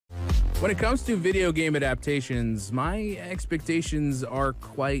When it comes to video game adaptations, my expectations are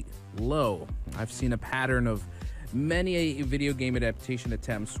quite low. I've seen a pattern of many video game adaptation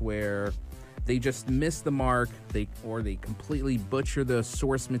attempts where they just miss the mark, they completely butcher the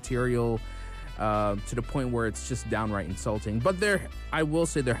source material to the point where it's just downright insulting. But I will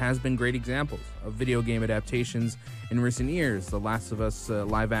say there has been great examples of video game adaptations in recent years. The Last of Us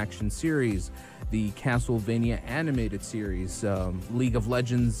live-action series, the Castlevania animated series, League of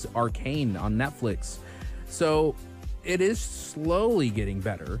Legends Arcane on Netflix. So it is slowly getting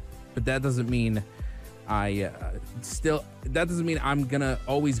better, but that doesn't mean I'm gonna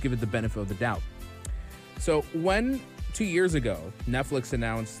always give it the benefit of the doubt. So when 2 years ago Netflix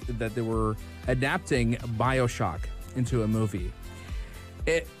announced that they were adapting Bioshock into a movie,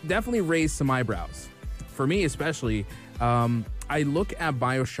 it definitely raised some eyebrows. For me especially, I look at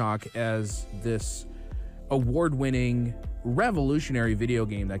Bioshock as this award-winning, revolutionary video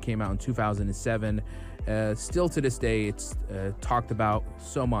game that came out in 2007. Still to this day, it's talked about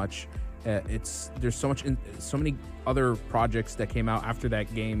so much. There's so many other projects that came out after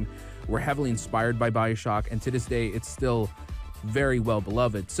that game were heavily inspired by Bioshock, and to this day, it's still very well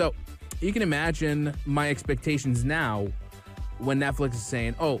beloved. So you can imagine my expectations now when Netflix is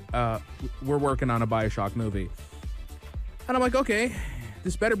saying, we're working on a Bioshock movie. And I'm like, okay,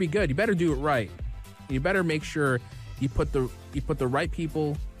 this better be good. You better do it right. You better make sure you put the right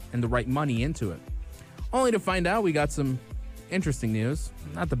people and the right money into it. Only to find out we got some interesting news,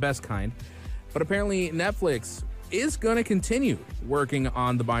 not the best kind, but apparently Netflix is going to continue working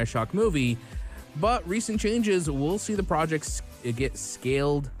on the Bioshock movie, but recent changes will see the project get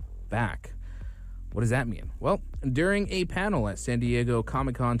scaled back. What does that mean? Well, during a panel at San Diego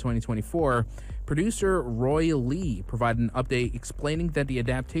Comic-Con 2024, producer Roy Lee provided an update explaining that the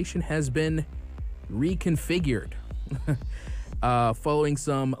adaptation has been reconfigured following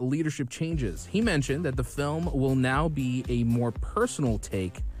some leadership changes. He mentioned that the film will now be a more personal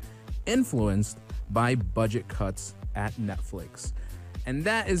take influenced by budget cuts at Netflix. And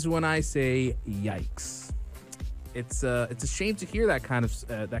that is when I say yikes. It's a shame to hear that kind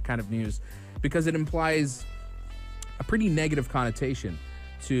of news, because it implies a pretty negative connotation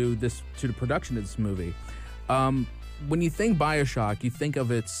to the production of this movie. When you think Bioshock, you think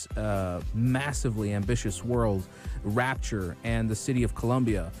of its massively ambitious world, Rapture, and the city of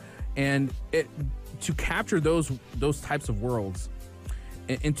Columbia, and to capture those types of worlds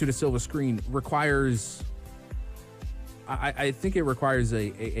into the silver screen requires, I think it requires a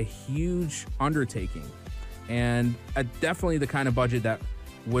huge undertaking, and definitely the kind of budget that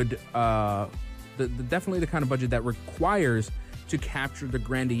would definitely the kind of budget that requires to capture the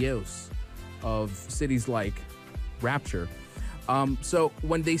grandiose of cities like Rapture. So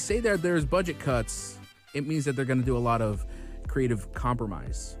when they say that there's budget cuts, it means that they're going to do a lot of creative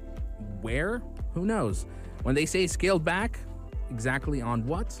compromise. Where? Who knows? When they say scaled back, exactly on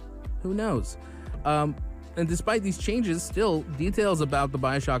what? Who knows? And despite these changes, still, details about the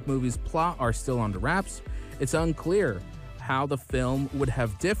Bioshock movie's plot are still under wraps. It's unclear how the film would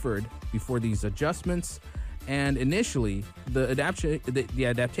have differed before these adjustments. And initially, the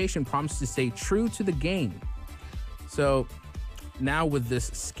adaptation promised to stay true to the game. So now with this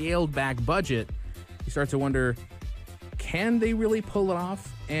scaled back budget, you start to wonder, can they really pull it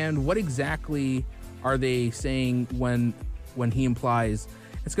off? And what exactly are they saying when he implies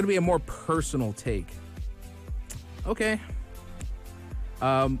it's going to be a more personal take? Okay.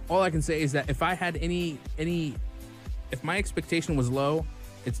 All I can say is that if I had if my expectation was low,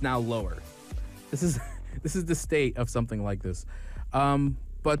 it's now lower. This is the state of something like this.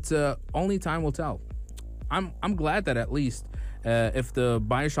 But only time will tell. I'm glad that at least if the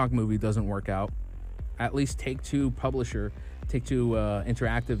Bioshock movie doesn't work out, at least Take-Two publisher, Take-Two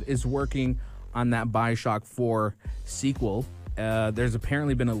Interactive, is working on that Bioshock 4 sequel. There's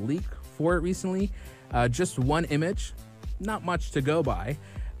apparently been a leak for it recently. Just one image, not much to go by,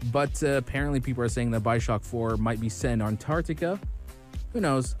 but apparently people are saying that Bioshock 4 might be set in Antarctica. Who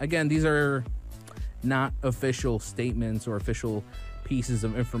knows? Again, these are not official statements or official pieces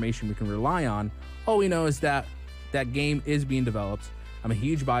of information we can rely on. All we know is that that game is being developed. I'm a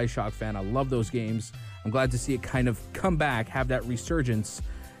huge Bioshock fan. I love those games. I'm glad to see it kind of come back, have that resurgence,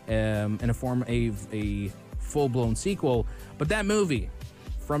 in a form of a full-blown sequel. But that movie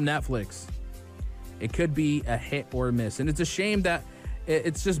from Netflix, it could be a hit or a miss. And it's a shame that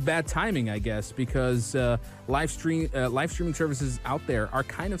it's just bad timing, I guess, because live streaming services out there are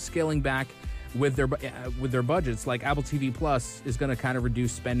kind of scaling back with their budgets. Like Apple TV Plus is going to kind of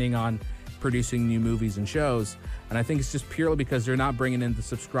reduce spending on producing new movies and shows, and I think it's just purely because they're not bringing in the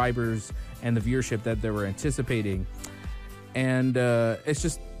subscribers and the viewership that they were anticipating. And it's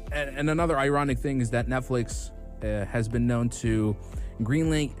just And another ironic thing is that Netflix has been known to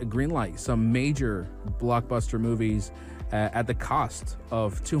greenlight some major blockbuster movies at the cost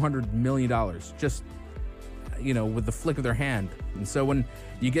of $200 million, just, with the flick of their hand. And so when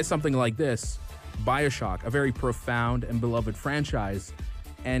you get something like this, Bioshock, a very profound and beloved franchise,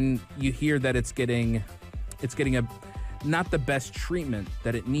 and you hear that it's getting not the best treatment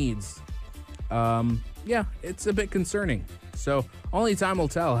that it needs, it's a bit concerning. So only time will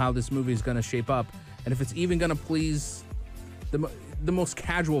tell how this movie is going to shape up, and if it's even going to please the most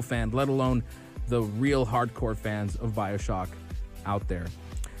casual fan, let alone the real hardcore fans of Bioshock out there.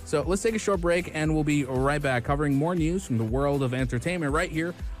 So let's take a short break, and we'll be right back covering more news from the world of entertainment right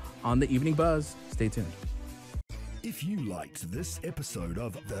here on The Evening Buzz. Stay tuned. If you liked this episode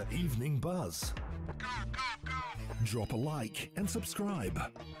of The Evening Buzz, drop a like and subscribe.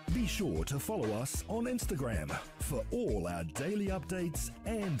 Be sure to follow us on Instagram for all our daily updates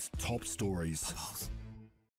and top stories.